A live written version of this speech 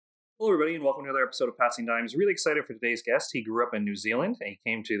Hello, everybody, and welcome to another episode of Passing Dimes. Really excited for today's guest. He grew up in New Zealand, and he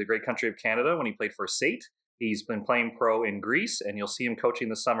came to the great country of Canada when he played for SAIT. He's been playing pro in Greece, and you'll see him coaching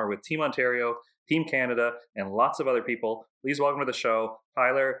this summer with Team Ontario, Team Canada, and lots of other people. Please welcome to the show,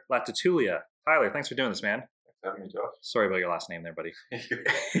 Tyler Latu'ila. Tyler, thanks for doing this, man. Thanks for having me, Josh. Sorry about your last name there, buddy.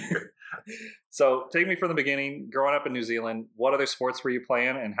 So take me from the beginning. Growing up in New Zealand, what other sports were you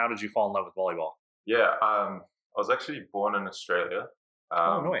playing, and how did you fall in love with volleyball? Yeah, I was actually born in Australia,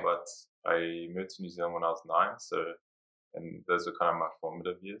 No way. but I moved to New Zealand when I was 9, and those were kind of my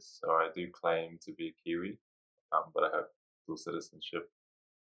formative years. So I do claim to be a Kiwi, but I have dual citizenship.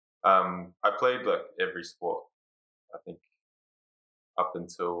 I played like every sport, I think, up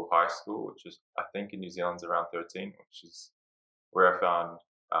until high school, which is, I think, in New Zealand's around 13, which is where I found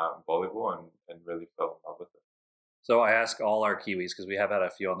volleyball and really fell in love with it. So I ask all our Kiwis, because we have had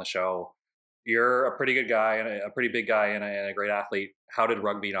a few on the show, you're a pretty good guy and a pretty big guy and a great athlete. How did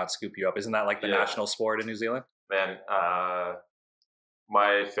rugby not scoop you up? Isn't that like the national sport in New Zealand? Man,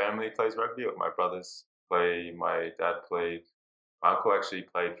 my family plays rugby. Like my brothers play. My dad played. My uncle actually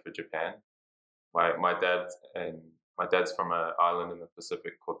played for Japan. My dad's from an island in the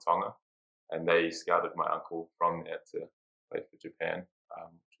Pacific called Tonga, and they scouted my uncle from there to play for Japan,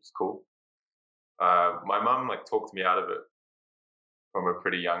 which was cool. My mum talked me out of it from a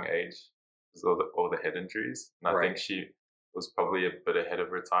pretty young age, because all the head injuries, and I think she was probably a bit ahead of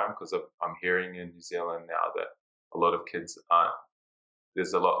her time, because I'm hearing in New Zealand now that a lot of kids aren't.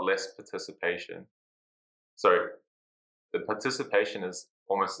 There's a lot less participation. Sorry, the participation is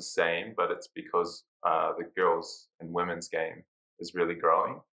almost the same, but it's because the girls and women's game is really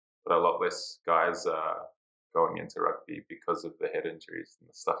growing, but a lot less guys are going into rugby because of the head injuries and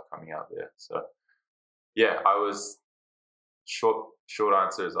the stuff coming out there. So yeah, I was short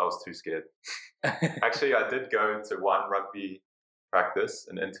answer is I was too scared. Actually, I did go to one rugby practice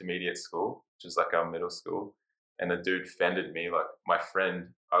in intermediate school, which is like our middle school, and a dude fended me. Like my friend,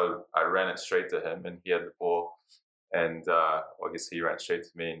 I ran it straight to him, and he had the ball, and I guess he ran straight to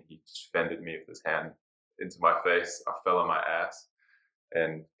me, and he just fended me with his hand into my face. I fell on my ass,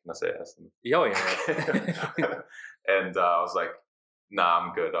 and can I say ass? Oh yeah. And I was like, "Nah,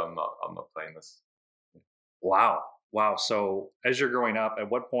 I'm good. I'm not playing this." Wow. So as you're growing up, at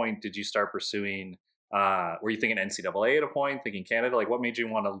what point did you start pursuing, were you thinking NCAA at a point, thinking Canada? Like what made you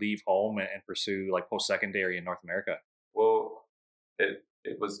want to leave home and pursue like post-secondary in North America? Well, it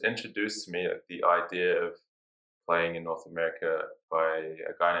was introduced to me, like the idea of playing in North America, by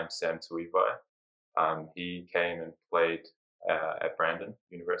a guy named Sam Tuivai. He came and played at Brandon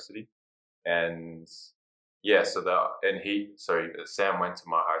University. And yeah, Sam went to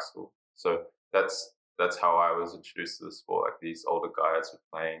my high school. So that's how I was introduced to the sport. Like these older guys were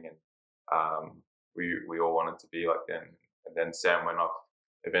playing, and we all wanted to be like them. And then Sam went off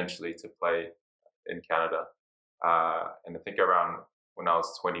eventually to play in Canada. And I think around when I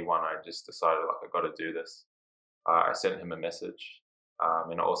was 21, I just decided I got to do this. I sent him a message,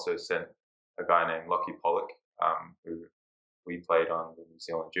 and I also sent a guy named Lockie Pollock, who we played on the New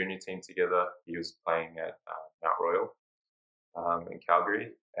Zealand junior team together. He was playing at Mount Royal in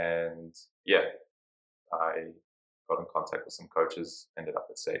Calgary, and yeah, I got in contact with some coaches, ended up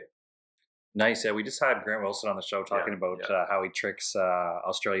at SAIT. Nice. Yeah, we just had Grant Wilson on the show talking about how he tricks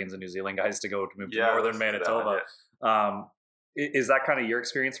Australians and New Zealand guys to move to northern Manitoba. Is that kind of your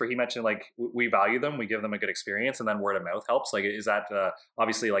experience, where he mentioned like we value them, we give them a good experience, and then word of mouth helps? Like, is that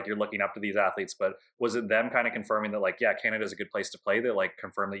obviously like you're looking up to these athletes, but was it them kind of confirming that like, yeah, Canada is a good place to play, that like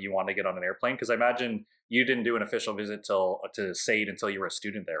confirmed that you want to get on an airplane? Because I imagine you didn't do an official visit to SAIT until you were a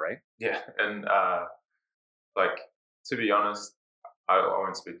student there, right? Yeah, and to be honest, I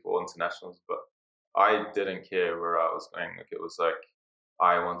won't speak for all internationals, but I didn't care where I was going. Like it was like,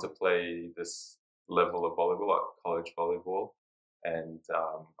 I want to play this level of volleyball, like college volleyball, and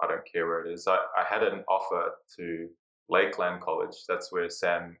I don't care where it is. I had an offer to Lakeland College. That's where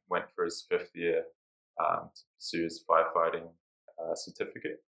Sam went for his 5th year to pursue his firefighting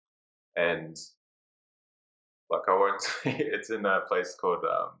certificate. And like I won't, it's in a place called,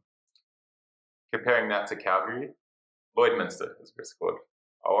 comparing that to Calgary, Lloydminster is what it's called.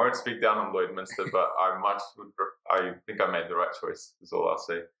 I won't speak down on Lloydminster, but I think I made the right choice, is all I'll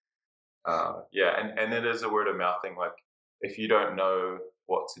say. And it is a word of mouth thing. Like if you don't know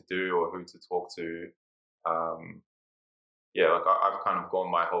what to do or who to talk to, I've kind of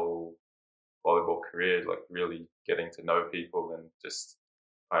gone my whole volleyball career, like really getting to know people and just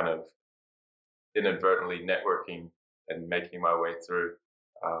kind of inadvertently networking and making my way through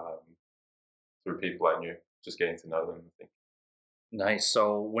people I knew, just getting to know them, I think. Nice.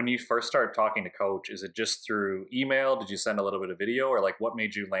 So when you first started talking to coach, is it just through email? Did you send a little bit of video, or like what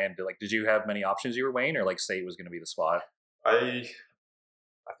made you land? Like, did you have many options you were weighing, or like SAIT was going to be the spot? I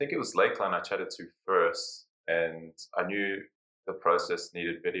I think it was Lakeland I chatted to first, and I knew the process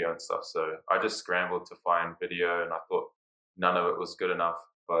needed video and stuff, so I just scrambled to find video, and I thought none of it was good enough.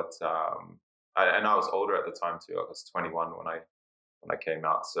 But I was older at the time too. I was 21 when I came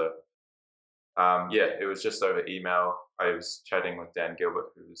out, so yeah, it was just over email. I was chatting with Dan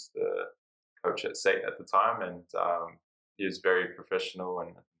Gilbert, who was the coach at SAIT at the time, and he was very professional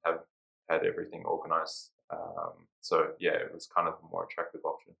and have had everything organized. So yeah, it was kind of a more attractive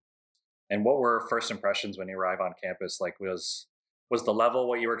option. And what were first impressions when you arrive on campus? Like, was the level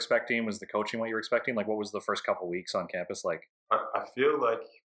what you were expecting? Was the coaching what you were expecting? Like, what was the first couple weeks on campus like? I feel like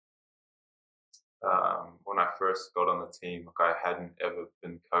when I first got on the team, like I hadn't ever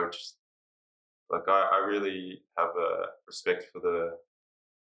been coached. Like I really have a respect for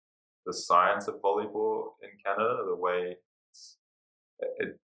the science of volleyball in Canada. The way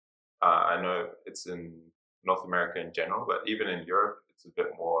it, I know it's in North America in general, but even in Europe, it's a bit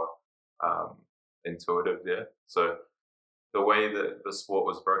more um, intuitive there. So the way that the sport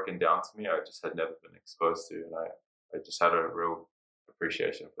was broken down to me, I just had never been exposed to, and I just had a real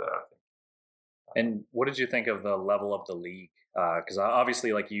appreciation for that, I think. And what did you think of the level of the league? Because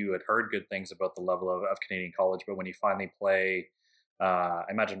obviously, like you had heard good things about the level of Canadian college, but when you finally play, I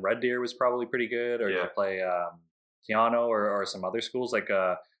imagine Red Deer was probably pretty good, or did you play Keanu or some other schools? Like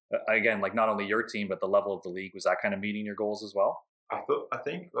again, like not only your team, but the level of the league, was that kind of meeting your goals as well? I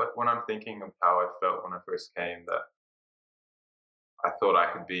think like when I'm thinking of how I felt when I first came, that I thought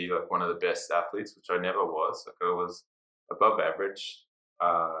I could be like one of the best athletes, which I never was. Like I was above average.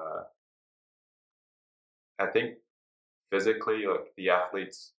 I think physically, like the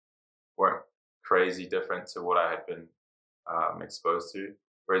athletes weren't crazy different to what I had been exposed to.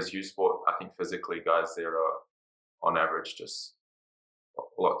 Whereas U Sport, I think physically guys there are on average just a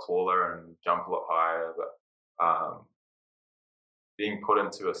lot taller and jump a lot higher. But being put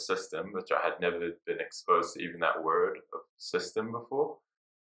into a system, which I had never been exposed to even that word of system before,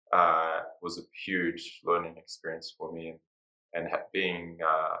 was a huge learning experience for me. And being,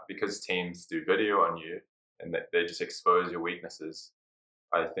 because teams do video on you and they just expose your weaknesses,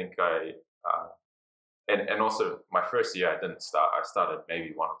 I think and also my first year I didn't start. I started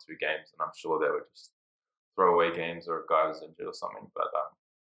maybe 1 or 2 games, and I'm sure they were just throwaway games or a guy was injured or something. But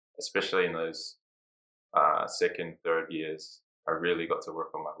especially in those second, third years, I really got to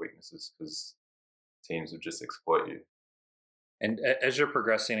work on my weaknesses because teams would just exploit you. And as you're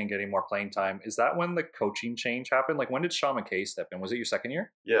progressing and getting more playing time, is that when the coaching change happened? Like, when did Sean McKay step in? Was it your second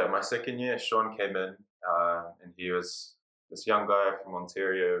year? Yeah, my second year, Sean came in, and he was this young guy from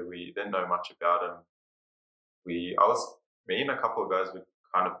Ontario. We didn't know much about him. Me and a couple of guys were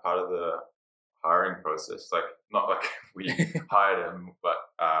kind of part of the hiring process. Like, not like we hired him, but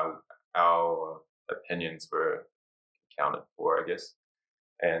our opinions were accounted for, I guess.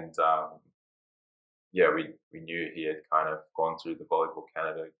 And yeah, we knew he had kind of gone through the Volleyball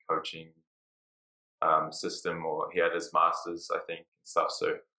Canada coaching system, or he had his masters, I think, and stuff.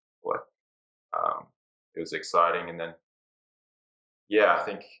 So, like, it was exciting. And then, yeah, I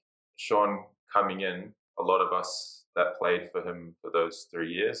think Sean coming in, a lot of us that played for him for those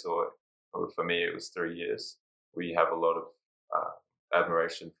 3 years, or for me, it was 3 years. We have a lot of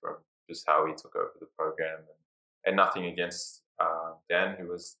admiration for him, just how he took over the program, and nothing against Dan, who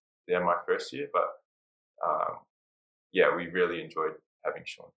was there my first year, but yeah, we really enjoyed having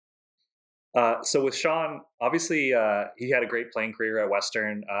Sean. So with Sean, obviously he had a great playing career at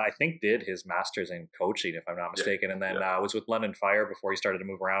Western. I think did his master's in coaching, if I'm not mistaken, and then was with London Fire before he started to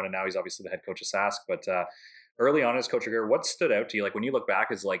move around, and now he's obviously the head coach of Sask. But early on in his coaching career, what stood out to you? Like when you look back,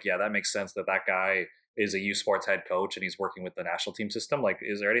 is like, yeah, that makes sense that guy is a U Sports head coach and he's working with the national team system. Like,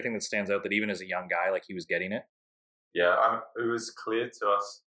 is there anything that stands out that even as a young guy, like he was getting it? Yeah, it was clear to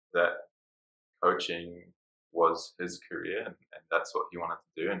us that coaching was his career, and that's what he wanted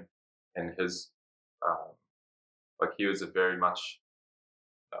to do. And his like he was a very much,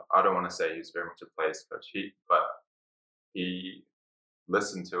 I don't want to say he was very much a player's coach, but he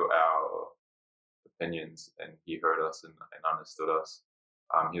listened to our opinions, and he heard us and understood us.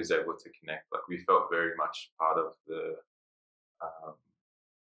 He was able to connect. Like we felt very much part of the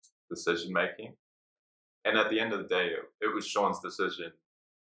decision making. And at the end of the day, it was Sean's decision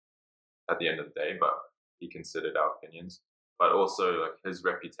at the end of the day, but he considered our opinions. But also like his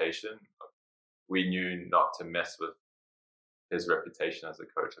reputation, we knew not to mess with his reputation as a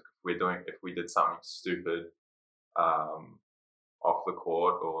coach. Like if we did something stupid off the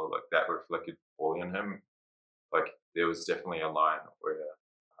court, or like that reflected poorly on him, like there was definitely a line where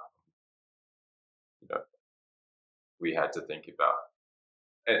we had to think about.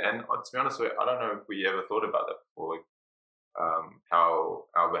 And to be honest with you, I don't know if we ever thought about that before, how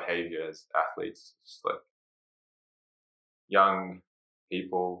our behavior as athletes, just like young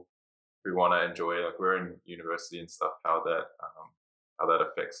people who want to enjoy, like we're in university and stuff, how that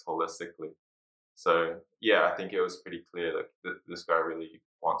affects holistically. So yeah, I think it was pretty clear that this guy really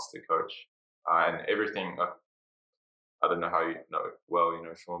wants to coach, and everything. I don't know how you know it well,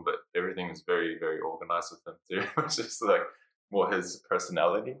 Sean, but everything is very, very organized with him too. It's just like more his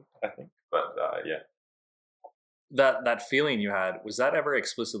personality, I think. But yeah. That feeling you had, was that ever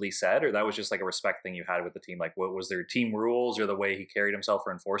explicitly said, or that was just like a respect thing you had with the team? Like, what was there team rules or the way he carried himself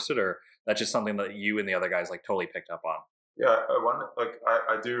or enforced it, or that's just something that you and the other guys like totally picked up on? Yeah,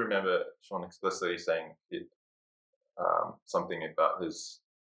 I do remember Sean explicitly saying something about his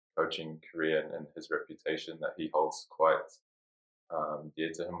coaching career and his reputation that he holds quite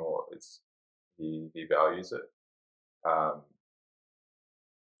dear to him, or he values it.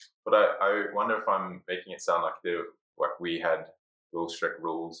 But I wonder if I'm making it sound like we had real strict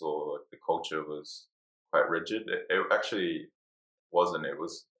rules, or the culture was quite rigid. It actually wasn't. It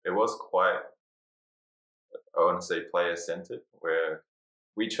was quite, I want to say, player centered, where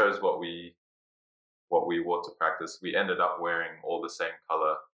we chose what we wore to practice. We ended up wearing all the same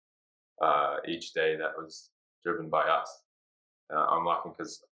color each day. That was driven by us. I'm laughing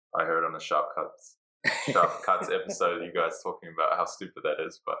because I heard on the Sharp Cuts episode you guys talking about how stupid that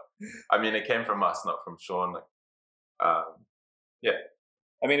is, but I mean, it came from us, not from Sean. Yeah.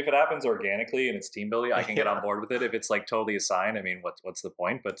 I mean, if it happens organically and it's team building, I can get on board with it. If it's like totally assigned, I mean, what's the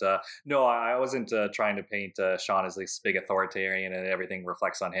point? But no, I wasn't trying to paint Sean as this big authoritarian and everything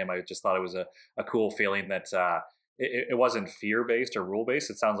reflects on him. I just thought it was a cool feeling that it wasn't fear-based or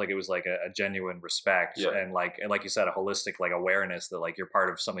rule-based. It sounds like it was like a genuine respect, and like you said, a holistic like awareness that like you're part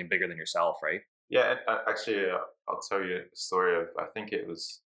of something bigger than yourself, right? Yeah, and actually, I'll tell you a story of, I think it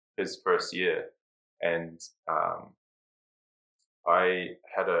was his first year, and I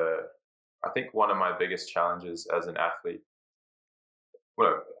think one of my biggest challenges as an athlete,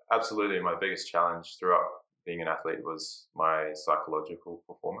 well, absolutely my biggest challenge throughout being an athlete was my psychological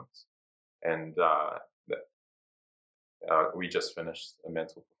performance. And we just finished a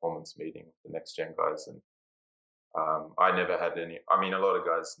mental performance meeting with the next gen guys, and I never had any. I mean, a lot of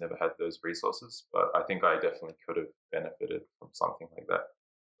guys never had those resources, but I think I definitely could have benefited from something like that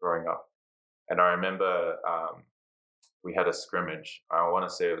growing up. And I remember we had a scrimmage. I want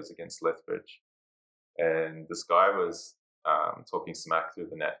to say it was against Lethbridge, and this guy was talking smack through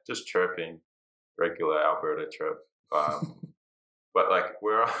the net, just chirping, regular Alberta chirp. But like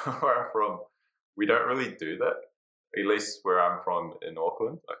where I'm from, we don't really do that. At least where I'm from in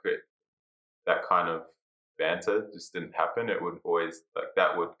Auckland, that kind of banter just didn't happen. It would always, like,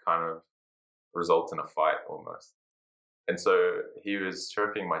 that would kind of result in a fight almost. And so he was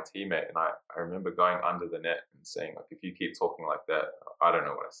chirping my teammate, and I remember going under the net and saying, like, if you keep talking like that, I don't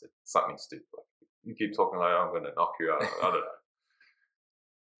know what I said, something stupid, like, you keep talking like that, I'm going to knock you out. I don't know.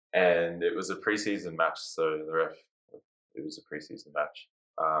 And it was a preseason match, so it was a preseason match.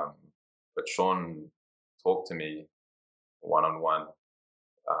 But Sean talked to me one-on-one,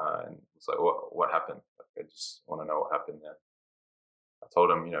 and was like, what happened? Like, I just want to know what happened there. I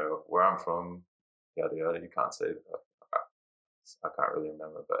told him, where I'm from, yada yada. You can't say that. I can't really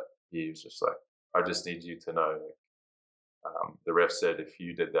remember, but he was just like, I just need you to know, the ref said if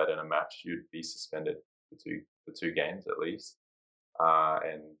you did that in a match, you'd be suspended for two games at least.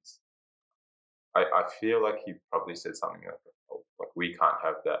 And I feel like he probably said something like we can't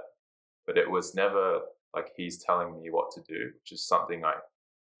have that, but it was never like he's telling me what to do, which is something I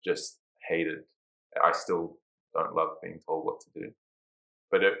just hated. I still don't love being told what to do,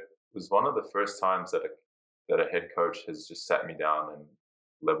 but it was one of the first times that a head coach has just sat me down and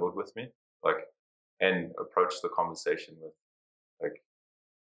leveled with me, and approached the conversation with, like,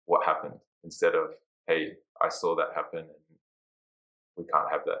 what happened, instead of, hey, I saw that happen and we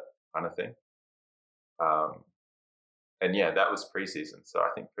can't have that kind of thing. And yeah, that was preseason. So I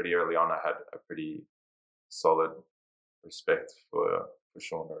think pretty early on, I had a pretty solid respect for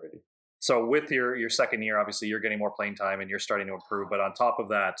Sean already. So with your second year, obviously you're getting more playing time and you're starting to improve. But on top of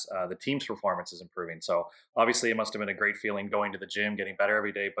that, the team's performance is improving. So obviously it must have been a great feeling going to the gym, getting better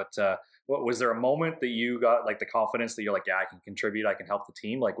every day. But was there a moment that you got like the confidence that you're like, yeah, I can contribute, I can help the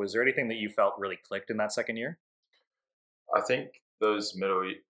team? Like, was there anything that you felt really clicked in that second year? I think those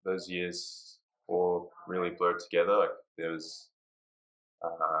years all really blurred together. Like, there was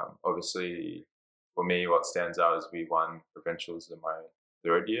obviously, for me, what stands out is we won provincials in my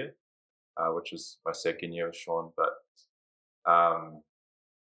third year, which was my second year with Sean. But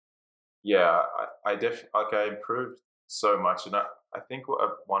Yeah, I improved so much, and I think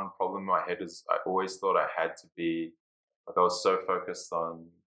one problem in my head is I always thought I had to be like I was so focused on,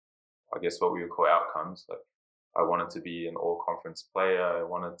 I guess, what we would call outcomes. Like I wanted to be an all conference player, I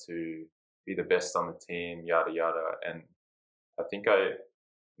wanted to be the best on the team, yada yada, and I think I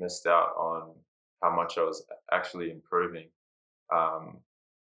missed out on how much I was actually improving um,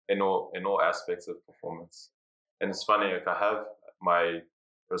 in all aspects of performance. And it's funny, like I have my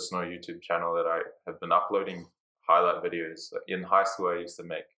personal YouTube channel that I have been uploading highlight videos. In high school, I used to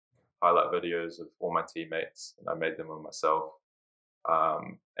make highlight videos of all my teammates, and I made them of myself.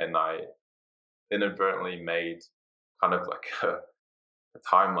 And I inadvertently made kind of like a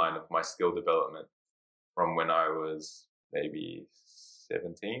timeline of my skill development from when I was maybe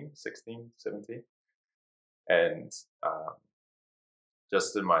 16, 17. And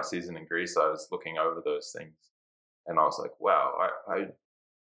just in my season in Greece, I was looking over those things, and I was like, wow, I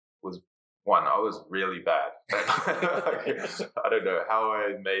was really bad. I don't know how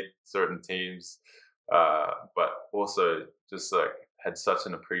I made certain teams, but also just like had such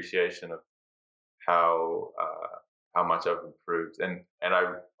an appreciation of how much I've improved, and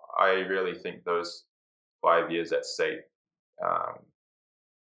I really think those 5 years at SAIT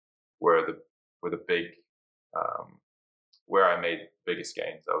were the big where I made biggest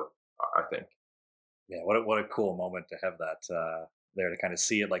gains. I think. Yeah, what a cool moment to have that there to kind of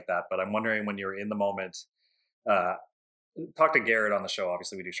see it like that. But I'm wondering, when you were in the moment, talk to Garrett on the show.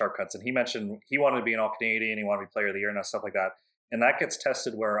 Obviously, we do sharp cuts, and he mentioned he wanted to be an All Canadian, he wanted to be Player of the Year and stuff like that. And that gets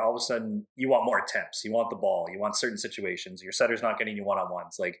tested where all of a sudden you want more attempts, you want the ball, you want certain situations. Your setter's not getting you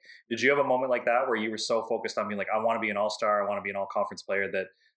one-on-ones. Like, did you have a moment like that where you were so focused on being like, I want to be an all-star, I want to be an all-conference player, that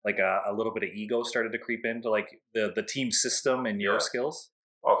like a little bit of ego started to creep into like the team system and your skills?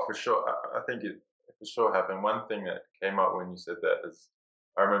 Oh, for sure. I think it for sure happened. One thing that came up when you said that is,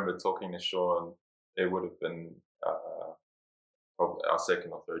 I remember talking to Sean. It would have been probably our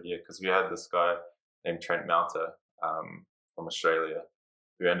second or third year, because we had this guy named Trent Mounter from Australia,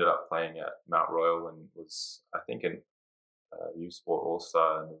 who ended up playing at Mount Royal and was, I think, in U Sport All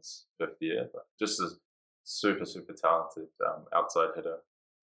Star in his 5th year, but just a super talented outside hitter.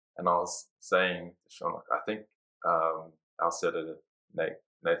 And I was saying to Sean, like, I think our setter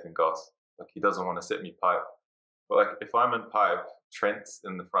Nathan Goss, like, he doesn't want to set me pipe, but like if I'm in pipe, Trent's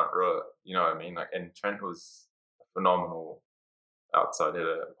in the front row. You know what I mean? Like, and Trent was a phenomenal outside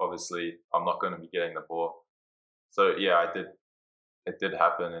hitter. Obviously, I'm not going to be getting the ball. So yeah, it did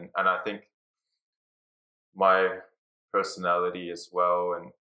happen, and I think my personality as well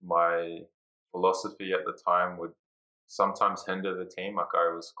and my philosophy at the time would sometimes hinder the team. Like,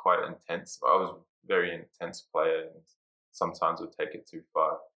 I was quite intense. I was a very intense player, and sometimes would take it too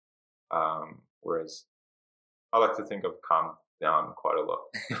far. Whereas I like to think I've calmed down quite a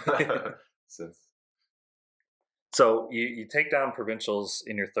lot since. So you take down provincials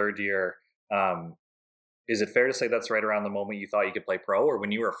in your 3rd year. Is it fair to say that's right around the moment you thought you could play pro, or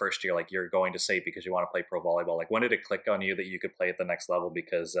when you were a first year, like you're going to SAIT because you want to play pro volleyball? Like, when did it click on you that you could play at the next level?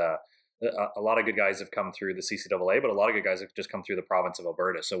 Because a lot of good guys have come through the CCAA, but a lot of good guys have just come through the province of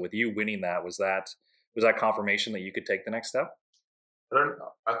Alberta. So with you winning that, was that confirmation that you could take the next step? I don't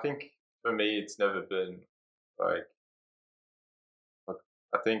know. I think for me, it's never been like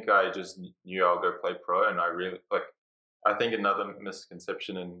I think I just knew I'll go play pro, and I really like. I think another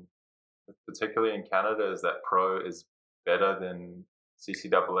misconception particularly in Canada, is that pro is better than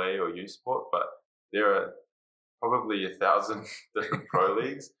CCAA or U Sport, but there are probably 1,000 different pro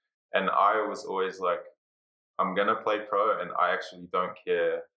leagues, and I was always like, I'm gonna play pro, and I actually don't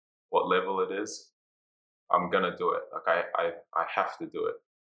care what level it is. I'm gonna do it. Like I have to do it.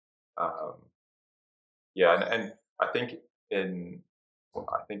 Yeah, and I think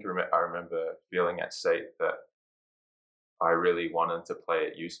I remember feeling at SAIT that I really wanted to play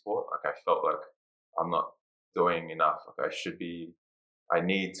at U Sport. Like, I felt like I'm not doing enough. Like, I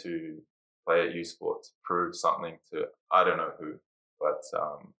need to play at U Sport to prove something to, I don't know who, but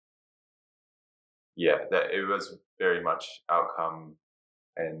yeah, that it was very much outcome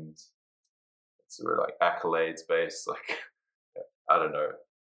and sort of like accolades based. Like, I don't know,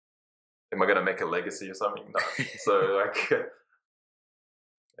 am I going to make a legacy or something? No. So like, yeah.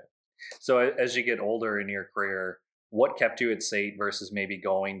 So as you get older in your career, what kept you at SAIT versus maybe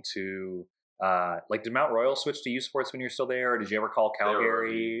going to like, did Mount Royal switch to U Sports when you're still there, or did you ever call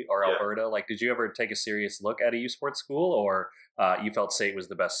Calgary or Alberta? Like, did you ever take a serious look at a U Sports school, or you felt SAIT was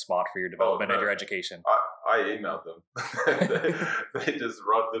the best spot for your development and your education? I emailed them. they just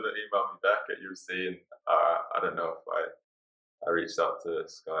rubbed it and emailed me back at UC, and I don't know if I reached out to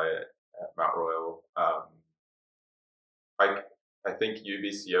Sky at Mount Royal. I think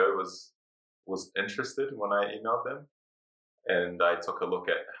UBCO was interested when I emailed them, and I took a look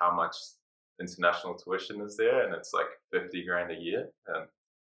at how much international tuition is there, and it's like 50 grand a year, and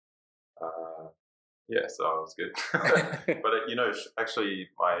yeah, so I was good. But actually,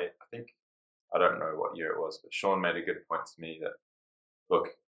 I don't know what year it was, but Sean made a good point to me that,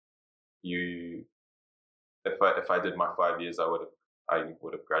 look, if I did my 5 years, I would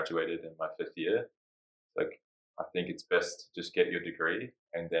have graduated in my 5th year. Like, I think it's best to just get your degree,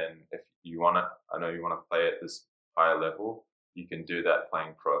 and then if you want to, I know you want to play at this higher level, you can do that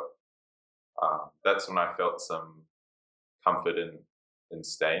playing pro. That's when I felt some comfort in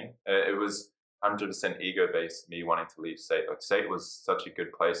staying. It was 100% ego based, me wanting to leave SAIT. Like, SAIT was such a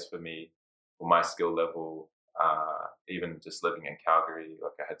good place for me, for my skill level. Even just living in Calgary,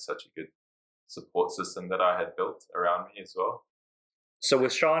 like, I had such a good support system that I had built around me as well. So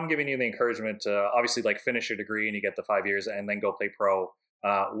with Sean giving you the encouragement to obviously like finish your degree and you get the 5 years and then go play pro,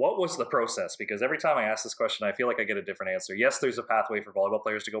 what was the process? Because every time I ask this question, I feel like I get a different answer. Yes, there's a pathway for volleyball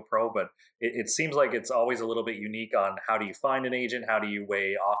players to go pro, but it seems like it's always a little bit unique on how do you find an agent? How do you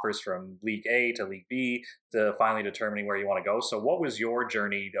weigh offers from League A to League B to finally determining where you want to go? So what was your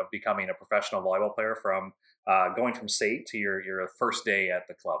journey of becoming a professional volleyball player from going from SAIT to your first day at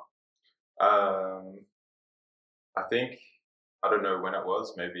the club? I think, I don't know when it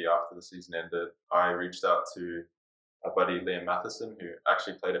was, maybe after the season ended, I reached out to a buddy, Liam Matheson, who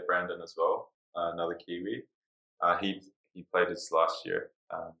actually played at Brandon as well, another Kiwi. He played his last year,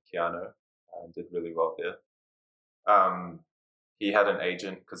 Keanu, and did really well there. He had an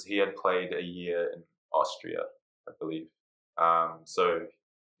agent because he had played a year in Austria, I believe. So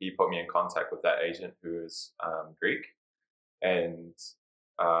he put me in contact with that agent, who is Greek, and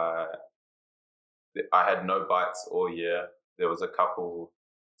I had no bites all year. There was a couple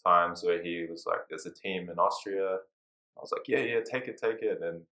times where he was like, "There's a team in Austria." I was like, "Yeah, take it,"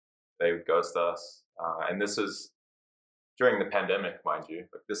 and they would ghost us. And this was during the pandemic, mind you.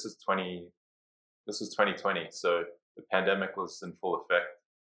 Like, this was 2020, so the pandemic was in full effect.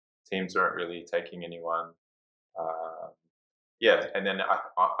 Teams weren't really taking anyone. Yeah, and then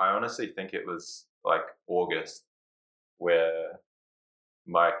I honestly think it was like August where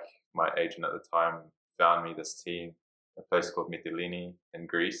my agent at the time found me this team, a place called Mytiline in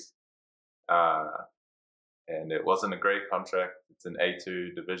Greece. And it wasn't a great contract. It's an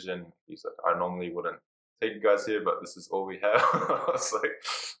A2 division. He's like, "I normally wouldn't take you guys here, but this is all we have." I was like,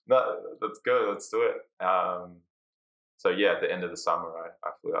 "No, let's go, let's do it." So yeah, at the end of the summer,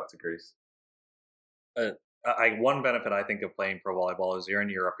 I flew out to Greece. One benefit I think of playing pro volleyball is you're in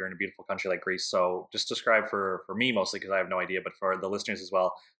Europe, you're in a beautiful country like Greece. So just describe for me mostly, because I have no idea, but for the listeners as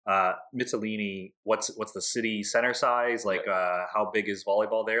well, Mytiline, what's the city center size? Like, how big is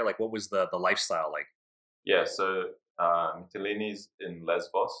volleyball there? Like, what was the lifestyle like? Yeah, so Mytiline is in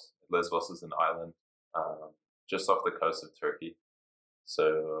Lesbos. Lesbos is an island just off the coast of Turkey.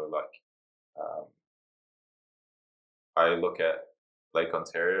 So I look at Lake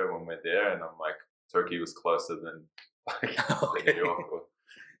Ontario when we're there, and I'm like, Turkey was closer than New York.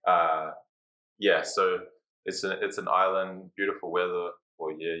 Yeah, so it's an island, beautiful weather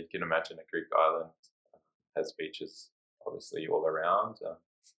for a year. You can imagine a Greek island has beaches obviously all around.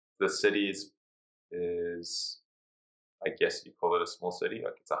 The city is, I guess you call it a small city.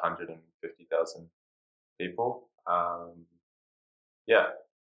 Like, it's 150,000 people. Yeah.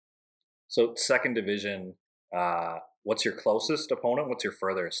 So second division. What's your closest opponent? What's your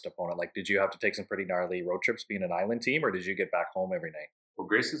furthest opponent? Like, did you have to take some pretty gnarly road trips being an island team, or did you get back home every night? Well,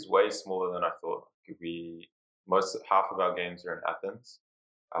 Greece is way smaller than I thought. Half of our games are in Athens,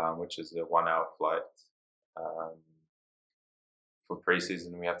 which is a 1-hour flight. For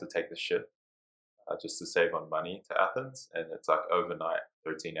preseason, we have to take the ship just to save on money to Athens, and it's like overnight,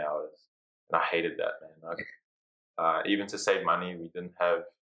 13 hours. And I hated that, man. Even to save money, we didn't have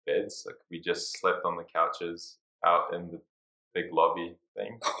beds. Like, we just slept on the couches out in the big lobby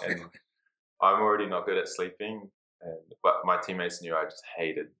thing. And I'm already not good at sleeping, but my teammates knew I just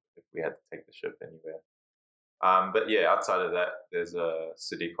hated if we had to take the ship anywhere. But yeah, outside of that, there's a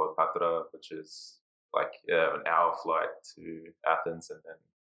city called Patra, which is like an hour flight to Athens, and then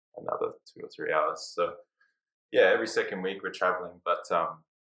another 2 or 3 hours. So yeah, every second week we're traveling, but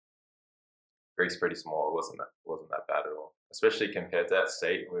Greece pretty small. It wasn't that bad at all, especially compared to that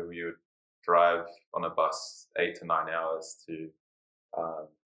SAIT where we would drive on a bus 8 to 9 hours to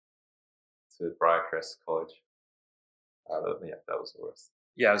Briarcrest College. Yeah, that was the worst.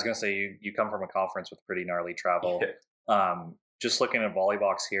 Yeah, I was gonna say you come from a conference with pretty gnarly travel. Yeah. Just looking at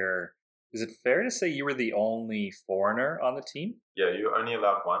Volleybox here, is it fair to say you were the only foreigner on the team? Yeah, you're only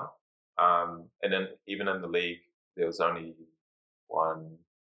allowed one. And then even in the league, there was only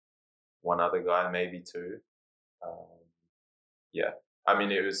one other guy, maybe two. Yeah, I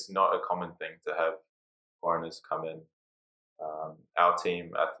mean, it was not a common thing to have foreigners come in. Our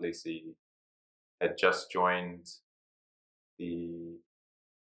team, Athlesi, had just joined the.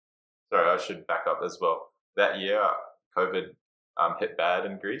 Sorry, I should back up as well. That year, COVID hit bad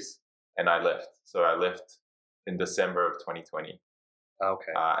in Greece, and I left. So I left in December of 2020.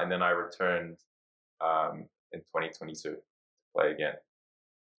 Okay. And then I returned in 2022 to play again.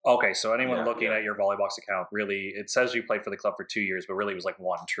 Okay, so anyone looking at your VolleyBox account, really, it says you played for the club for 2 years, but really it was like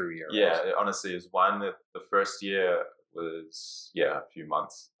 1 true year. Right? Yeah, it honestly is one. The first year was, a few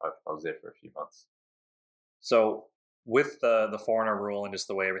months. I was there for a few months. So with the foreigner rule and just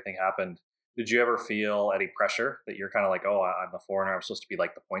the way everything happened, did you ever feel any pressure that you're kind of like, oh, I'm the foreigner, I'm supposed to be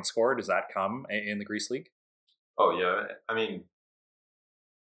like the point scorer? Does that come in the Greece League? Oh, yeah. I mean,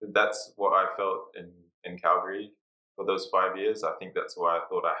 that's what I felt in Calgary for those 5 years. I think that's why I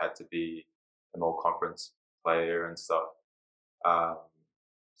thought I had to be an all-conference player and stuff.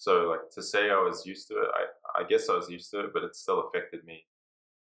 So, like, to say I was used to it, I guess I was used to it, but it still affected me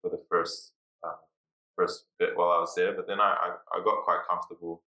for the first bit while I was there. But then I got quite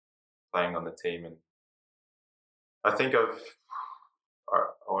comfortable playing on the team, and I think I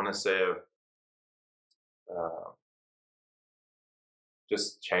want to say I've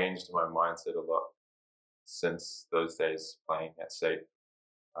just changed my mindset a lot since those days playing at SAIT.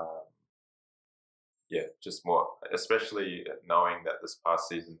 Just more, especially knowing that this past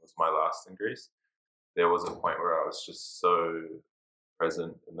season was my last in Greece. There was a point where I was just so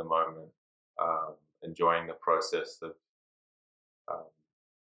present in the moment, enjoying the process of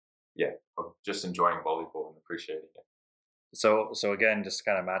just enjoying volleyball and appreciating it. So again, just to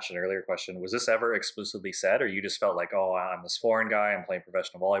kind of match an earlier question, was this ever explicitly said, or you just felt like, oh, I'm this foreign guy, I'm playing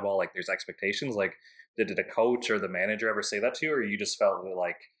professional volleyball, like there's expectations? Like, did a coach or the manager ever say that to you, or you just felt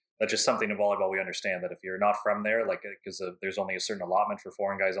like that's just something in volleyball we understand that if you're not from there, like because there's only a certain allotment for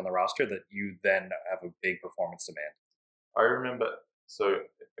foreign guys on the roster, that you then have a big performance demand? I remember, so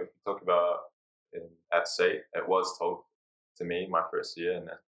if we talk about at SAIT, it was told to me my first year,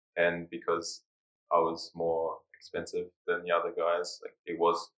 and because I was more expensive than the other guys, like it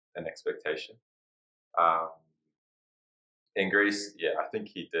was an expectation. In Greece, I think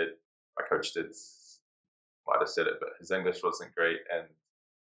he did. My coach might have said it, but his English wasn't great. And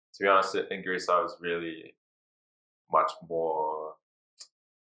to be honest, in Greece, I was really much more.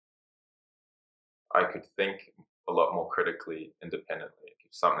 I could think a lot more critically, independently.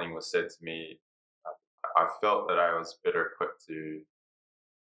 If something was said to me, I felt that I was better equipped to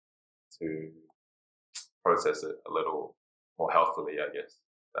process it a little more healthily, I guess.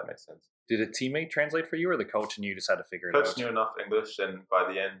 If that makes sense. Did a teammate translate for you, or the coach and you just had to figure it out? Coach knew enough English, and by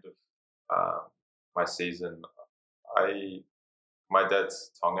the end of my season, my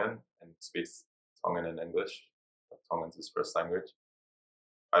dad's Tongan and speaks Tongan and English. Tongan's his first language.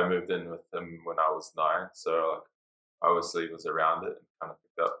 I moved in with him when I was 9, so obviously was around it and kind of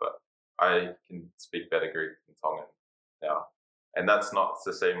picked up. But I can speak better Greek than Tongan now, and that's not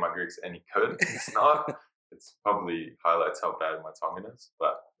to say my Greek's any good. It's not. It's probably highlights how bad my Tongan is.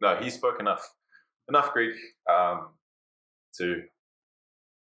 But no, he spoke enough Greek to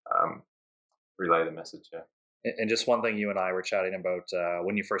relay the message. Yeah. And just one thing you and I were chatting about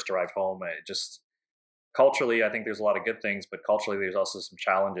when you first arrived home, just culturally, I think there's a lot of good things, but culturally there's also some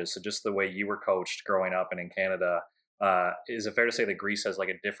challenges. So just the way you were coached growing up and in Canada, is it fair to say that Greece has like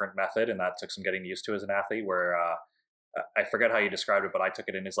a different method, and that took some getting used to as an athlete, where I forget how you described it, but I took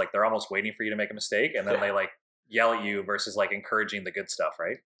it in as like they're almost waiting for you to make a mistake, and then they like yell at you versus like encouraging the good stuff,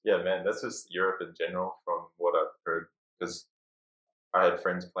 right? Yeah, man, that's just Europe in general from what I've heard, because I had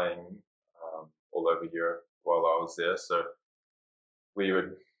friends playing all over Europe while I was there, so we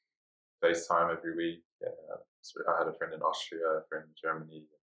would FaceTime every week. So I had a friend in Austria, a friend in Germany.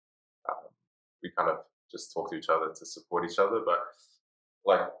 We kind of just talk to each other to support each other, but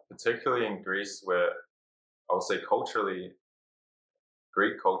like particularly in Greece, where I would say culturally,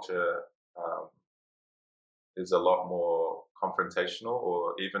 Greek culture is a lot more confrontational,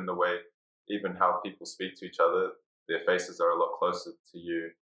 or even how people speak to each other, their faces are a lot closer to you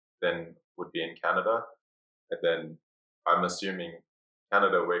than would be in Canada. And then I'm assuming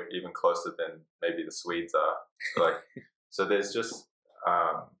Canada, we're even closer than maybe the Swedes are. So there's just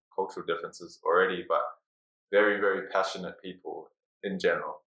cultural differences already, but very, very passionate people in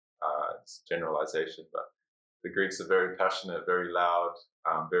general. It's generalization, but the Greeks are very passionate, very loud,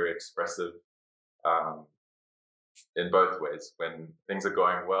 very expressive, in both ways, when things are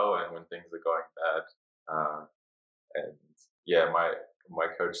going well and when things are going bad. And yeah, my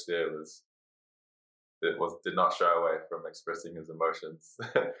coach there was did not shy away from expressing his emotions.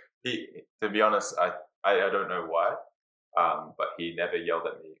 To be honest, I don't know why, but he never yelled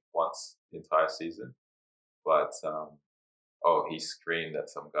at me once the entire season. But he screamed at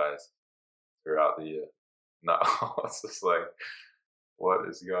some guys throughout the year. No, it's just like, what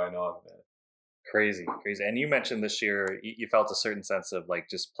is going on, man? Crazy. And you mentioned this year you felt a certain sense of like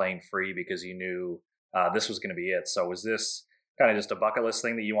just playing free because you knew this was going to be it. So was this kind of just a bucket list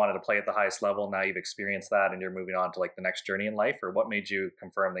thing that you wanted to play at the highest level? Now you've experienced that and you're moving on to like the next journey in life, or what made you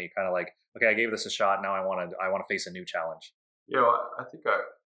confirm that you kind of like, okay, I gave this a shot. Now I want to face a new challenge. Yeah, I think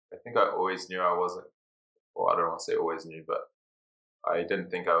I always knew I wasn't. Well, I don't want to say always knew, but I didn't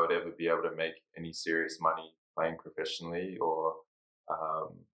think I would ever be able to make any serious money playing professionally or,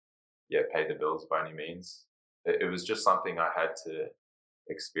 pay the bills by any means. It was just something I had to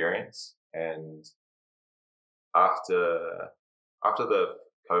experience. And after the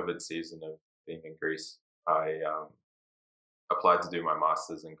COVID season of being in Greece, I applied to do my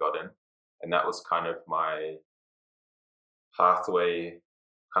master's and got in, and that was kind of my pathway,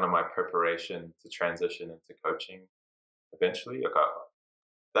 kind of my preparation to transition into coaching eventually.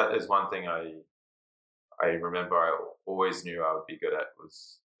 That is one thing I remember I always knew I would be good at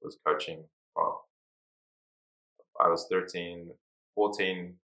was coaching. From I was 13,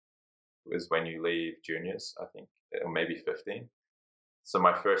 14 was when you leave juniors, I think, or maybe 15. So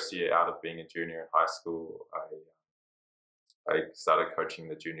my first year out of being a junior in high school, I started coaching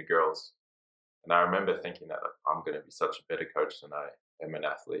the junior girls. And I remember thinking that I'm going to be such a better coach than I am an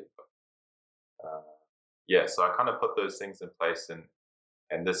athlete. But, so I kind of put those things in place,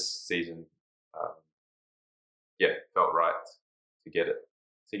 and this season, felt right to get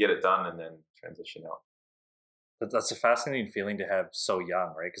it done and then transition out. That's a fascinating feeling to have so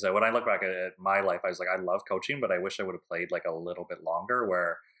young, right? Because when I look back at my life, I was like, I love coaching, but I wish I would have played like a little bit longer.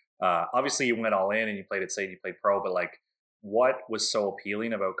 Where obviously you went all in and you played at SAIT, you played pro, but like, what was so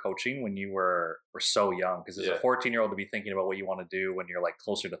appealing about coaching when you were so young? Because as a 14-year-old to be thinking about what you want to do when you're like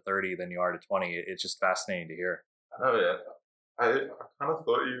closer to 30 than you are to 20, it's just fascinating to hear. Oh yeah, I kind of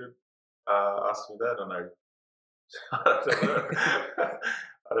thought you would ask me that, and I don't know.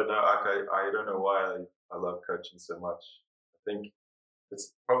 I don't know. I don't know why I love coaching so much. I think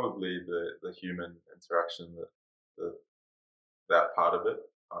it's probably the human interaction that part of it.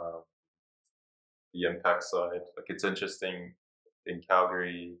 The impact side. Like, it's interesting in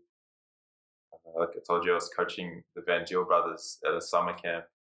Calgary. Like I told you, I was coaching the Van Geel brothers at a summer camp.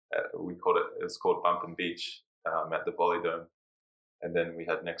 It was called Bump and Beach at the Bolly. And then we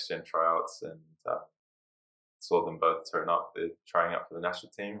had next gen tryouts and saw them both turn up. They're trying out for the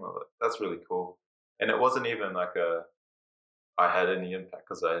national team. Well, that's really cool. And it wasn't even like I had any impact,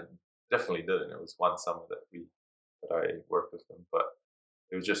 because I definitely didn't. It was one summer that I worked with them, but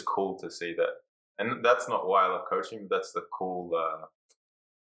it was just cool to see that. And that's not why I love coaching. That's the cool,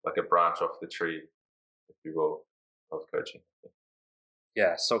 like a branch off the tree, if you will, of coaching.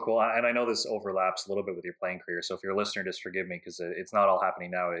 Yeah, so cool. And I know this overlaps a little bit with your playing career. So if you're a listener, just forgive me, because it's not all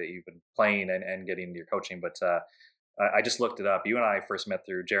happening now. You've been playing and getting into your coaching. But I just looked it up. You and I first met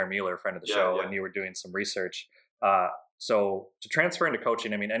through Jeremy Mueller, a friend of the show, and you were doing some research. So to transfer into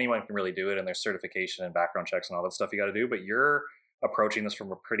coaching, I mean, anyone can really do it, and there's certification and background checks and all that stuff you got to do. But you're approaching this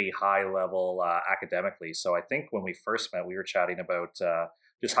from a pretty high level academically. So I think when we first met, we were chatting about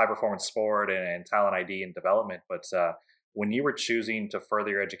just high performance sport and talent ID and development. But when you were choosing to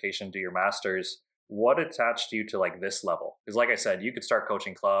further your education, do your master's, what attached you to like this level? Because like I said, you could start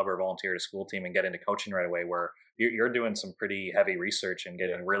coaching club or volunteer at a school team and get into coaching right away, where you're doing some pretty heavy research and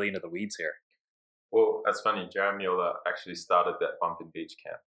getting really into the weeds here. Well, that's funny. Jeremy Mueller actually started that Bump and Beach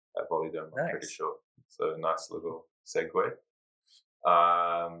camp at Volleydome, I'm pretty sure. So nice little segue.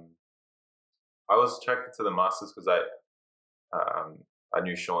 I was attracted to the masters because I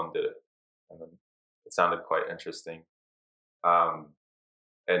knew Sean did it, and then it sounded quite interesting.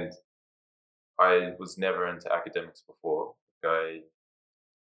 And I was never into academics before. I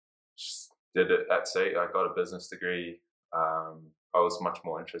just did it at SAIT. I got a business degree. I was much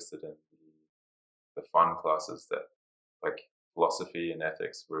more interested in the fun classes, that like philosophy and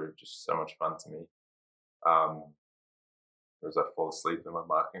ethics were just so much fun to me. Whereas I fall asleep in my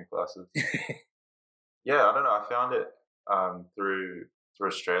marketing classes. Yeah, I don't know. I found it through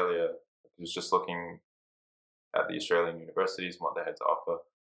Australia. I was just looking at the Australian universities and what they had to offer.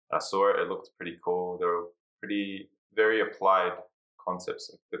 I saw it. It looked pretty cool. There were very applied concepts.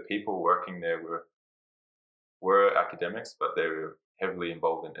 The people working there were academics, but they were heavily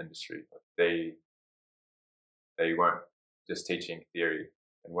involved in industry. They weren't just teaching theory.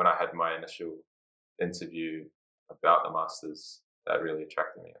 And when I had my initial interview about the masters, that really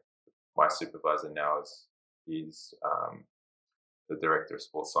attracted me. my supervisor now he's the director of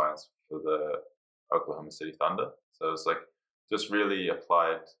sports science for the Oklahoma City Thunder. So it's like just really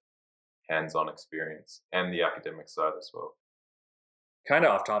applied hands-on experience and the academic side as well. Kind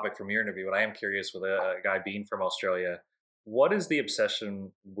of off topic from your interview, but I am curious with a guy being from Australia, what is the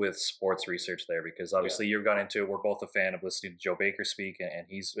obsession with sports research there? Because obviously you've gone into it. We're both a fan of listening to Joe Baker speak, and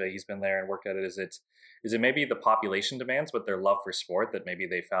he's been there and worked at it. Is it maybe the population demands, but their love for sport that maybe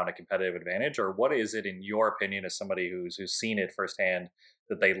they found a competitive advantage, or what is it in your opinion as somebody who's seen it firsthand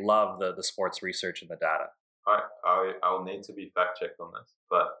that they love the sports research and the data? I'll need to be fact checked on this,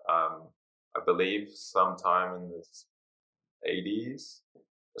 but I believe sometime in the 80s,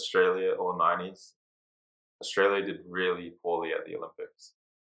 Australia, or 90s, Australia did really poorly at the Olympics,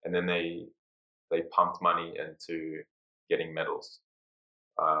 and then they pumped money into getting medals,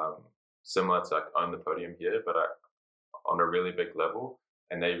 similar to like Own the Podium here, but on a really big level.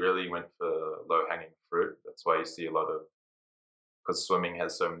 And they really went for low hanging fruit. That's why you see a lot of, because swimming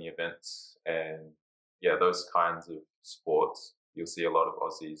has so many events, and those kinds of sports, you'll see a lot of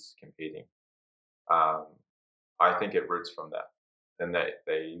Aussies competing. I think it roots from that. And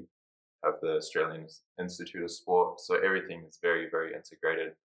they have the Australian Institute of Sport, so everything is very, very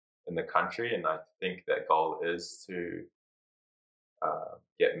integrated in the country. And I think that goal is to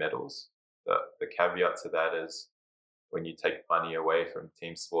get medals. The caveat to that is when you take money away from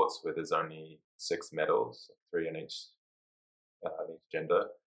team sports where there's only 6 medals, 3 in each gender,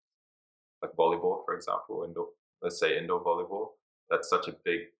 like volleyball, for example, let's say indoor volleyball, that's such a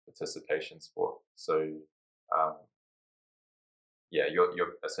big participation sport. So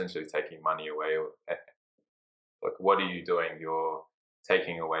you're essentially taking money away. Like, what are you doing? You're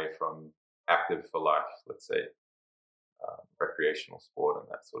taking away from active for life, let's say, recreational sport and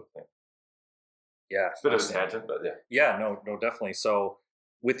that sort of thing. Yeah. It's a bit of a tangent, but yeah. Yeah, no, definitely. So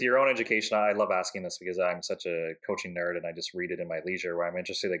with your own education, I love asking this because I'm such a coaching nerd and I just read it in my leisure, where I'm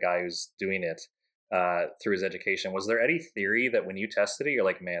interested in the guy who's doing it through his education. Was there any theory that when you tested it, you're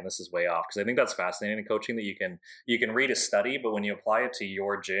like, man, this is way off? Because I think that's fascinating in coaching, that you can read a study, but when you apply it to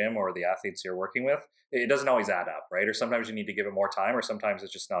your gym or the athletes you're working with, it doesn't always add up, right? Or sometimes you need to give it more time, or sometimes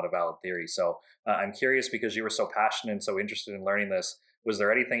it's just not a valid theory. So I'm curious, because you were so passionate and so interested in learning this, was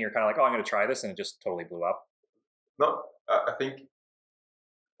there anything you're kind of like, oh, I'm going to try this, and it just totally blew up? No, I think,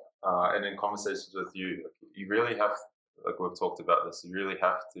 and in conversations with you, you really have, like we've talked about this, you really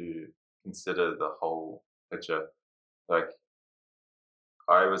have to consider the whole picture. Like,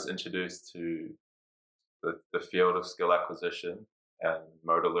 I was introduced to the field of skill acquisition and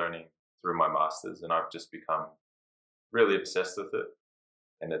motor learning through my master's, and I've just become really obsessed with it.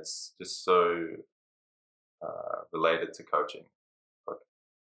 And it's just so related to coaching. Like,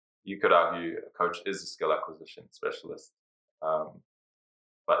 you could argue a coach is a skill acquisition specialist,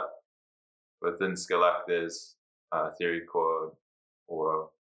 but within skill ac, there's a theory called, or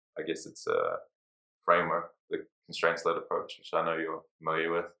I guess it's a framework, the constraints-led approach, which I know you're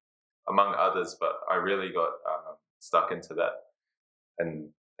familiar with, among others. But I really got stuck into that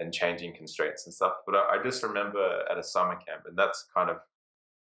and changing constraints and stuff. But I just remember at a summer camp, and that's kind of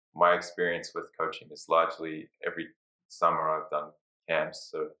my experience with coaching, is largely every summer I've done camps,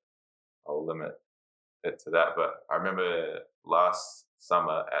 so I'll limit it to that. But I remember last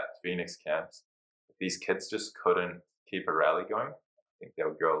summer at Phoenix camps, these kids just couldn't keep a rally going. I think they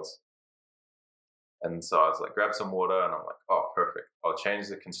were girls. And so I was like, grab some water, and I'm like, oh, perfect. I'll change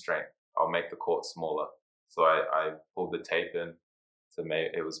the constraint. I'll make the court smaller. So I pulled the tape in to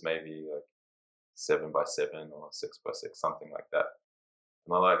it was maybe like 7x7 or 6x6, something like that.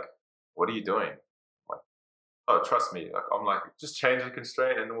 And they're like, what are you doing? I'm like, oh, trust me. Like, I'm like, just change the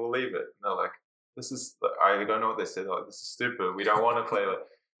constraint and we'll leave it. And they're like, I don't know what they said. They're like, this is stupid. We don't want to play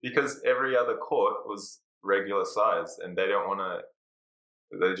because every other court was regular size, and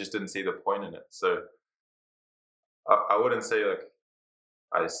they just didn't see the point in it. So I wouldn't say like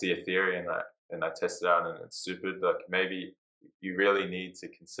I see a theory and I test it out and it's stupid. Like, maybe you really need to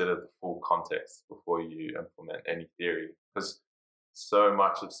consider the full context before you implement any theory, because so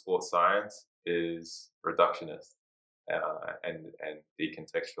much of sports science is reductionist and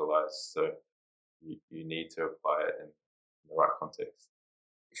decontextualized. So you need to apply it in the right context.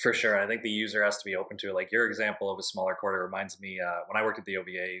 For sure. I think the user has to be open to it. Like your example of a smaller court reminds me, when I worked at the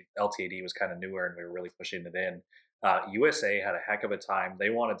OVA, LTAD was kind of newer and we were really pushing it in. USA had a heck of a time. They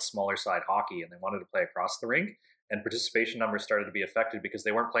wanted smaller side hockey and they wanted to play across the rink. and participation numbers started to be affected because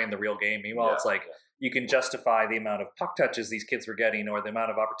they weren't playing the real game. Meanwhile, it's like you can justify the amount of puck touches these kids were getting or the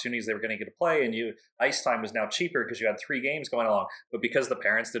amount of opportunities they were going to get to play, and ice time was now cheaper because you had 3 games going along. But because the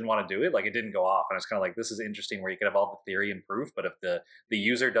parents didn't want to do it, like it didn't go off. And it's kind of like, this is interesting where you could have all the theory and proof, but if the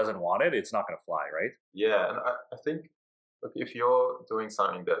user doesn't want it, it's not going to fly, right? Yeah, and I think, look, if you're doing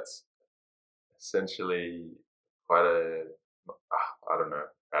something that's essentially quite I don't know,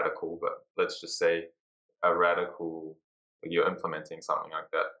 radical, but let's just say a radical, you're implementing something like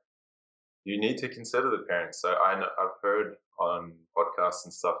that, you need to consider the parents. So I've heard on podcasts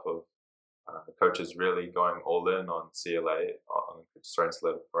and stuff of coaches really going all in on CLA, on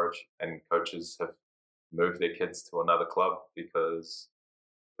strengths-led approach, and coaches have moved their kids to another club because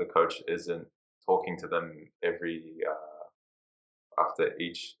the coach isn't talking to them after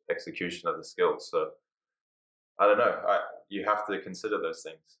each execution of the skills. So I don't know. You have to consider those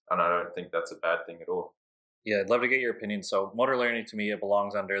things, and I don't think that's a bad thing at all. Yeah, I'd love to get your opinion. So motor learning, to me, it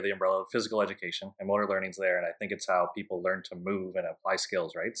belongs under the umbrella of physical education, and motor learning's there. And I think it's how people learn to move and apply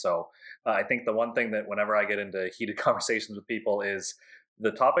skills, right? So I think the one thing that whenever I get into heated conversations with people is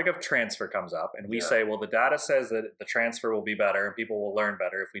the topic of transfer comes up, and we say, well, the data says that the transfer will be better and people will learn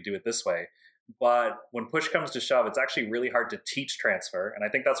better if we do it this way. But when push comes to shove, it's actually really hard to teach transfer. And I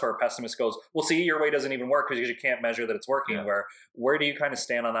think that's where a pessimist goes, well, see, your way doesn't even work because you can't measure that it's working. Where do you kind of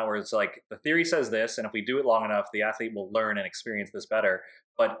stand on that, where it's like the theory says this, and if we do it long enough, the athlete will learn and experience this better.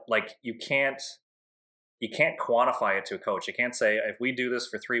 But like you can't quantify it to a coach. You can't say, if we do this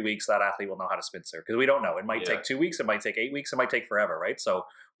for 3 weeks, that athlete will know how to spin serve, because we don't know. It might take 2 weeks, it might take 8 weeks, it might take forever, right? So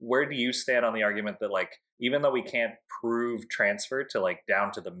where do you stand on the argument that like, even though we can't prove transfer to like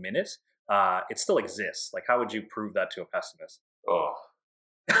down to the minute, it still exists? Like, how would you prove that to a pessimist?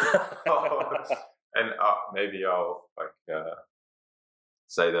 And maybe I'll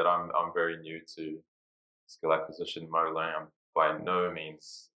say that I'm very new to skill acquisition, motor learning. I'm by no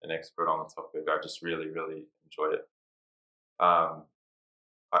means an expert on the topic. I just really, really enjoy it. I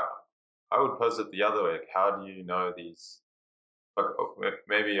would pose it the other way. Like, how do you know these?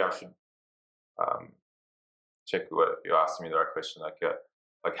 Maybe I should check what you're asking me the right question.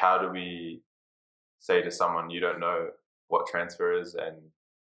 Like, how do we say to someone, you don't know what transfer is and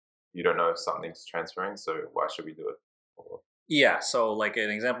you don't know if something's transferring, so why should we do it? Yeah, so like an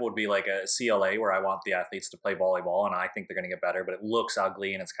example would be like a CLA where I want the athletes to play volleyball and I think they're going to get better, but it looks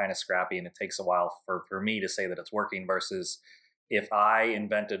ugly and it's kind of scrappy and it takes a while for me to say that it's working, versus if I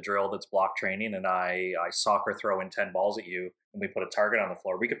invent a drill that's block training and I soccer throw in 10 balls at you and we put a target on the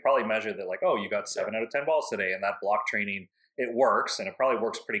floor, we could probably measure that, like, oh, you got 7 out of 10 balls today, and that block training, it works, and it probably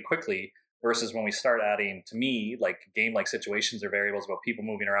works pretty quickly. Versus when we start adding, to me, like game-like situations or variables about people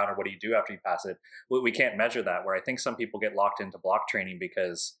moving around or what do you do after you pass it, we can't measure that. Where I think some people get locked into block training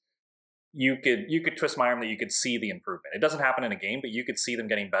because you could twist my arm that you could see the improvement. It doesn't happen in a game, but you could see them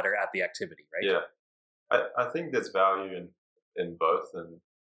getting better at the activity, right? Yeah, I think there's value in both, and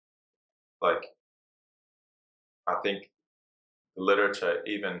like I think the literature,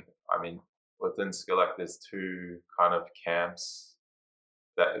 even within Skill Act, there's 2 kind of camps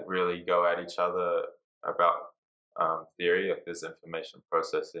that really go at each other about theory. Like there's information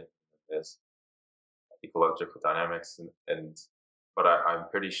processing, there's ecological dynamics, but I'm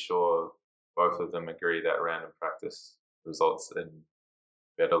pretty sure both of them agree that random practice results in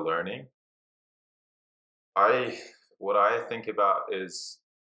better learning. What I think about is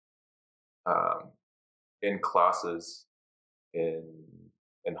in classes in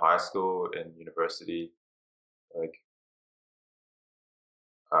high school and university, like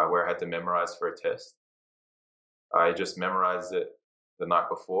where I had to memorize for a test. I just memorized it the night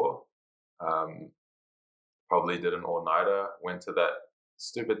before. Probably did an all-nighter. Went to that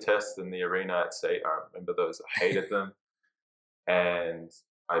stupid test in the arena at SAIT. I remember those. I hated them. And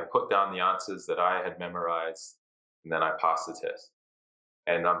I put down the answers that I had memorized, and then I passed the test.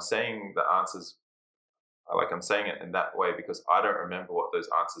 And I'm saying the answers, I'm saying it in that way because I don't remember what those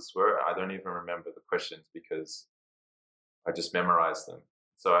answers were. I don't even remember the questions because I just memorized them.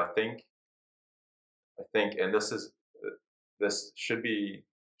 So I think, and this shouldn't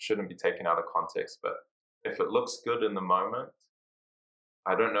be taken out of context, but if it looks good in the moment,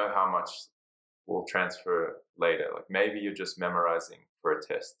 I don't know how much will transfer later. Like maybe you're just memorizing for a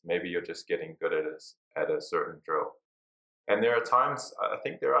test. Maybe you're just getting good at a certain drill. And I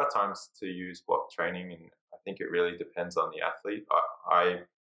think there are times to use block training, and I think it really depends on the athlete. I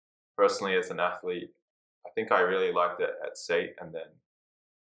personally, as an athlete, I think I really liked it at SAIT, and then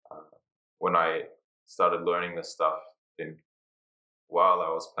when I started learning this stuff while I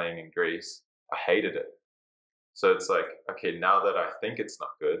was playing in Greece, I hated it. So it's like, okay, now that I think it's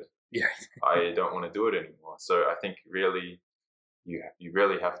not good, Yeah. I don't want to do it anymore. So I think really you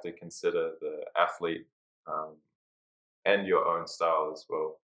really have to consider the athlete and your own style as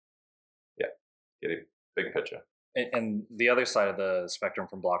well. Yeah, get a big picture. And the other side of the spectrum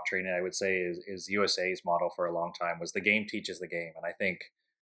from block training, I would say, is USA's model for a long time was the game teaches the game. And I think,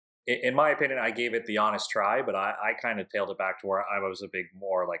 in my opinion, I gave it the honest try, but I kind of tailed it back to where I was a big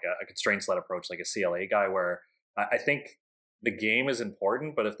more like a constraints-led approach, like a CLA guy, where I think the game is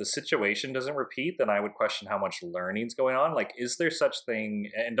important, but if the situation doesn't repeat, then I would question how much learning's going on. Like, is there such thing?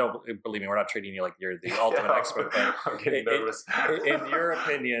 And don't believe me, we're not treating you like you're the ultimate expert, but I'm getting nervous. In your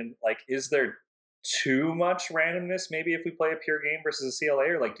opinion, like, is there too much randomness maybe if we play a pure game versus a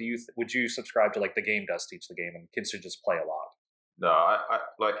CLA, or like would you subscribe to like the game does teach the game and kids should just play a lot? No,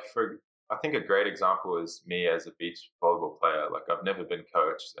 I think a great example is me as a beach volleyball player. Like I've never been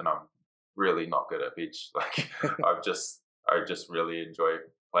coached and I'm really not good at beach. Like I just really enjoy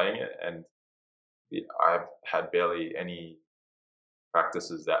playing it, and I've had barely any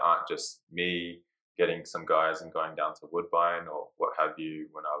practices that aren't just me getting some guys and going down to Woodbine or what have you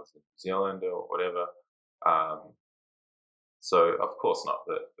when I was in New Zealand or whatever. Um, so of course not.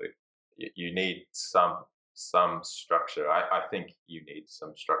 You need some structure. I think you need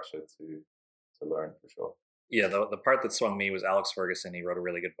some structure to learn for sure. Yeah, the part that swung me was Alex Ferguson. He wrote a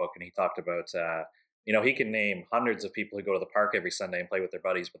really good book, and he talked about he can name hundreds of people who go to the park every Sunday and play with their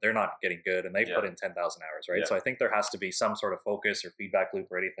buddies, but they're not getting good, and they've put in 10,000 hours, right? Yeah. So I think there has to be some sort of focus or feedback loop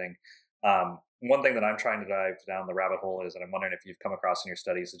or anything. One thing that I'm trying to dive down the rabbit hole is, and I'm wondering if you've come across in your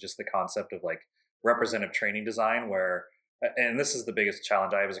studies, is just the concept of like representative training design, where, and this is the biggest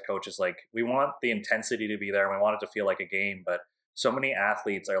challenge I have as a coach, is like we want the intensity to be there, and we want it to feel like a game, but so many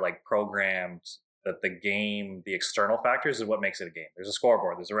athletes are like programmed that the game, the external factors is what makes it a game. There's a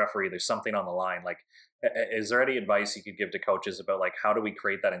scoreboard, there's a referee, there's something on the line. Like, is there any advice you could give to coaches about like how do we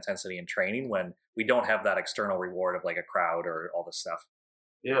create that intensity in training when we don't have that external reward of like a crowd or all this stuff?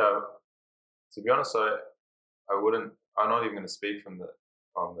 Yeah, to be honest, I'm not even going to speak on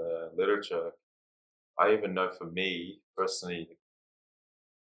the literature. I even know for me personally,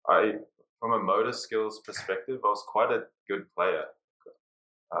 from a motor skills perspective, I was quite a good player.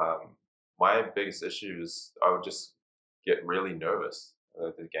 My biggest issue is I would just get really nervous.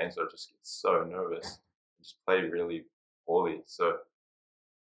 The games I just get so nervous, just play really poorly. So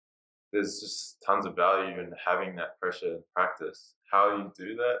there's just tons of value in having that pressure in practice. How you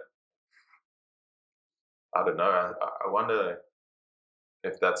do that, I don't know. I wonder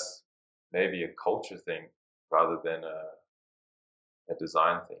if that's maybe a culture thing rather than a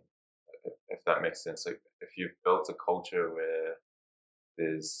design thing, if that makes sense. Like if you've built a culture where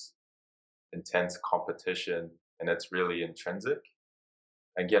there's intense competition and it's really intrinsic.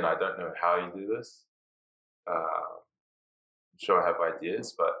 Again, I don't know how you do this. I'm sure I have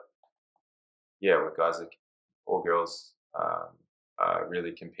ideas, but yeah, where guys or girls are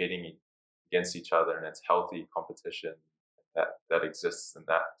really competing against each other, and it's healthy competition that exists in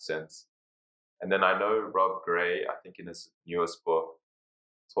that sense. And then I know Rob Gray, I think in his newest book,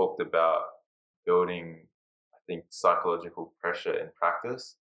 talked about building, I think, psychological pressure in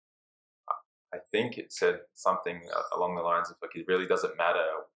practice. I think it said something along the lines of like, it really doesn't matter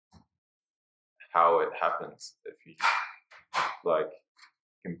how it happens. If you like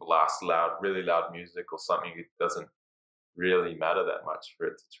can blast really loud music or something, it doesn't really matter that much for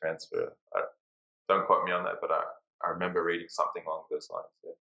it to transfer. Don't quote me on that, but I remember reading something along those lines.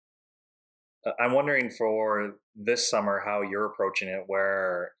 Yeah. I'm wondering for this summer how you're approaching it,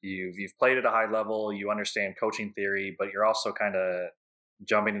 where you've played at a high level, you understand coaching theory, but you're also kind of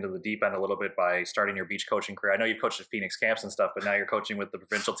jumping into the deep end a little bit by starting your beach coaching career. I know you've coached at Phoenix camps and stuff, but now you're coaching with the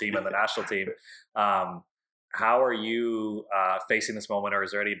provincial team and the national team. How are you facing this moment, or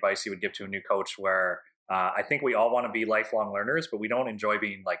is there any advice you would give to a new coach where I think we all want to be lifelong learners, but we don't enjoy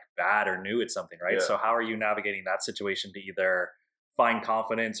being like bad or new at something, right? Yeah. So how are you navigating that situation to either find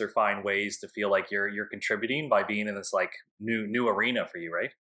confidence or find ways to feel like you're contributing by being in this like new arena for you,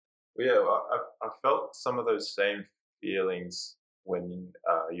 right? Well, yeah, I felt some of those same feelings when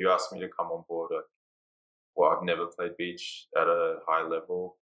you asked me to come on board. Well, I've never played beach at a high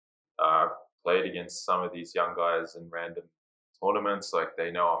level. I've played against some of these young guys in random tournaments. Like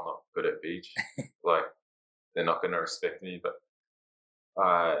they know I'm not good at beach. Like they're not going to respect me. But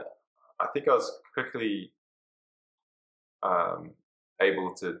I think I was quickly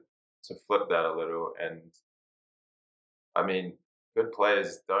able to flip that a little. And I mean, good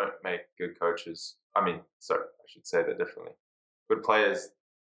players don't make good coaches. I should say that differently. Good players,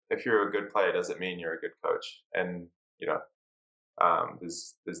 if you're a good player, doesn't mean you're a good coach. And,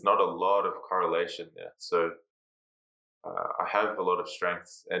 there's not a lot of correlation there. So I have a lot of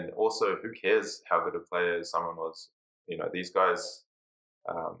strengths, and also who cares how good a player someone was? These guys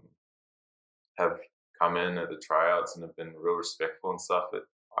have come in at the tryouts and have been real respectful and stuff. But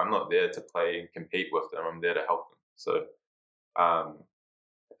I'm not there to play and compete with them. I'm there to help them. So I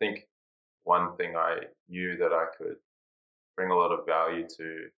think one thing I knew that I could bring a lot of value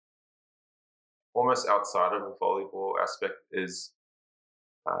to, almost outside of a volleyball aspect, is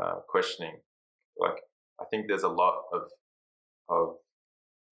questioning. Like, I think there's a lot of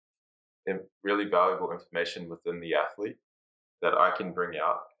really valuable information within the athlete that I can bring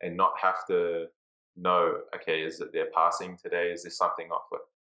out and not have to know, okay, is it their passing today? Is there something off? Like,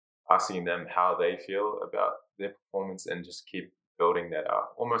 asking them how they feel about their performance and just keep building that out,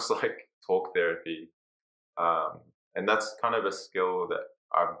 almost like talk therapy. And that's kind of a skill that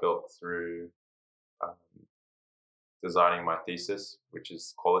I've built through designing my thesis, which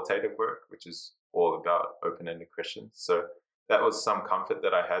is qualitative work, which is all about open-ended questions. So that was some comfort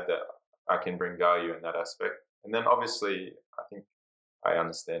that I had, that I can bring value in that aspect. And then obviously, I think I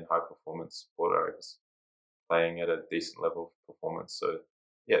understand high performance sport. I was playing at a decent level of performance. So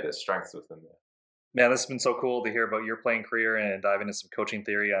yeah, there's strengths within there. Man, this has been so cool to hear about your playing career and dive into some coaching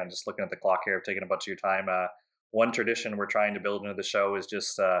theory. I'm just looking at the clock here. I've taken a bunch of your time. One tradition we're trying to build into the show is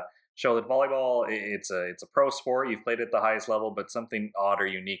just show that volleyball, it's a pro sport. You've played at the highest level, but something odd or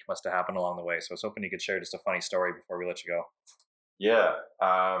unique must have happened along the way. So I was hoping you could share just a funny story before we let you go. Yeah.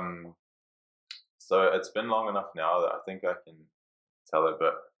 So it's been long enough now that I think I can tell it,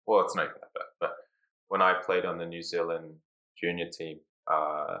 but it's not that bad. But when I played on the New Zealand junior team,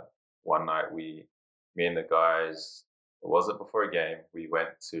 one night me and the guys, was it before a game, we went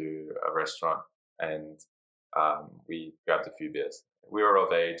to a restaurant and we grabbed a few beers. We were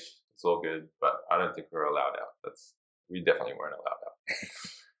of age, it's all good, but I don't think we were allowed out. We definitely weren't allowed out.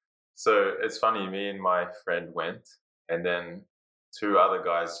 So it's funny, me and my friend went, and then 2 other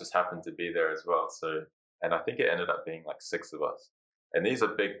guys just happened to be there as well. So, and I think it ended up being like 6 of us. And these are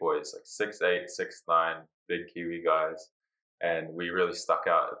big boys, like 6'8", 6'9", big Kiwi guys. And we really stuck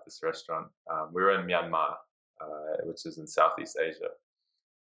out at this restaurant. We were in Myanmar, which is in Southeast Asia.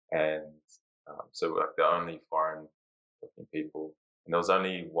 And so we're like the only foreign-looking people. And there was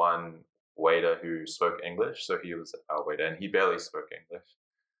only one waiter who spoke English, so he was our waiter, and he barely spoke English.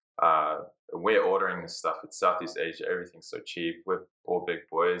 We're ordering this stuff. It's Southeast Asia. Everything's so cheap. We're all big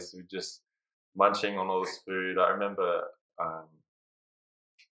boys. We're just munching on all this food. I remember I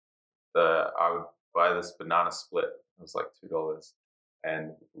would buy this banana split. It was like $2,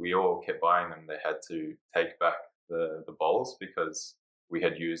 and we all kept buying them. They had to take back the bowls because we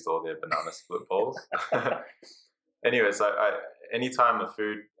had used all their banana split bowls. Anyways, anytime the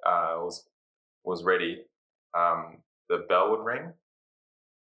food was ready, the bell would ring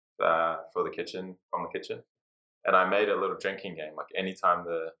from the kitchen, and I made a little drinking game. Like, anytime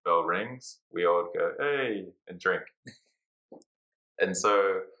the bell rings, we all would go, "Hey," and drink. And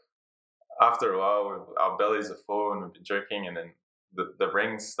so after a while, our bellies are full and we've been drinking, and then the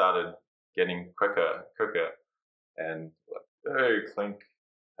rings started getting quicker, and like, "Hey, clink,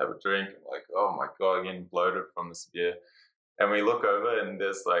 have a drink." And like, oh my God, getting bloated from this beer. And we look over, and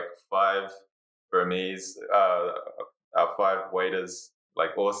there's like 5 Burmese, our 5 waiters,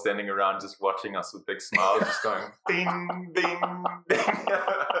 like all standing around just watching us with big smiles, just going ding, ding, ding.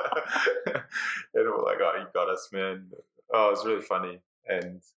 And we're like, "Oh, you got us, man." Oh, it was really funny.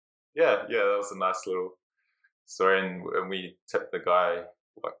 And yeah, that was a nice little story. And we tipped the guy,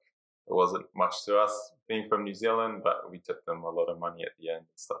 like, it wasn't much to us being from New Zealand, but we tipped him a lot of money at the end and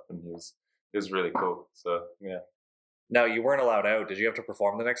stuff. And he was really cool. So yeah. Now, you weren't allowed out. Did you have to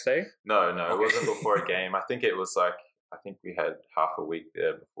perform the next day? No, okay. It wasn't before a game. I think it was like, I think we had half a week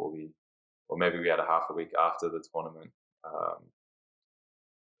there before or maybe we had a half a week after the tournament.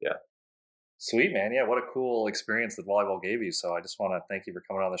 Yeah. Sweet, man. Yeah, what a cool experience that volleyball gave you. So I just want to thank you for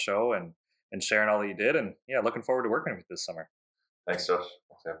coming on the show and sharing all that you did. And yeah, looking forward to working with you this summer. Thanks, Josh.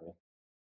 Thanks for having me.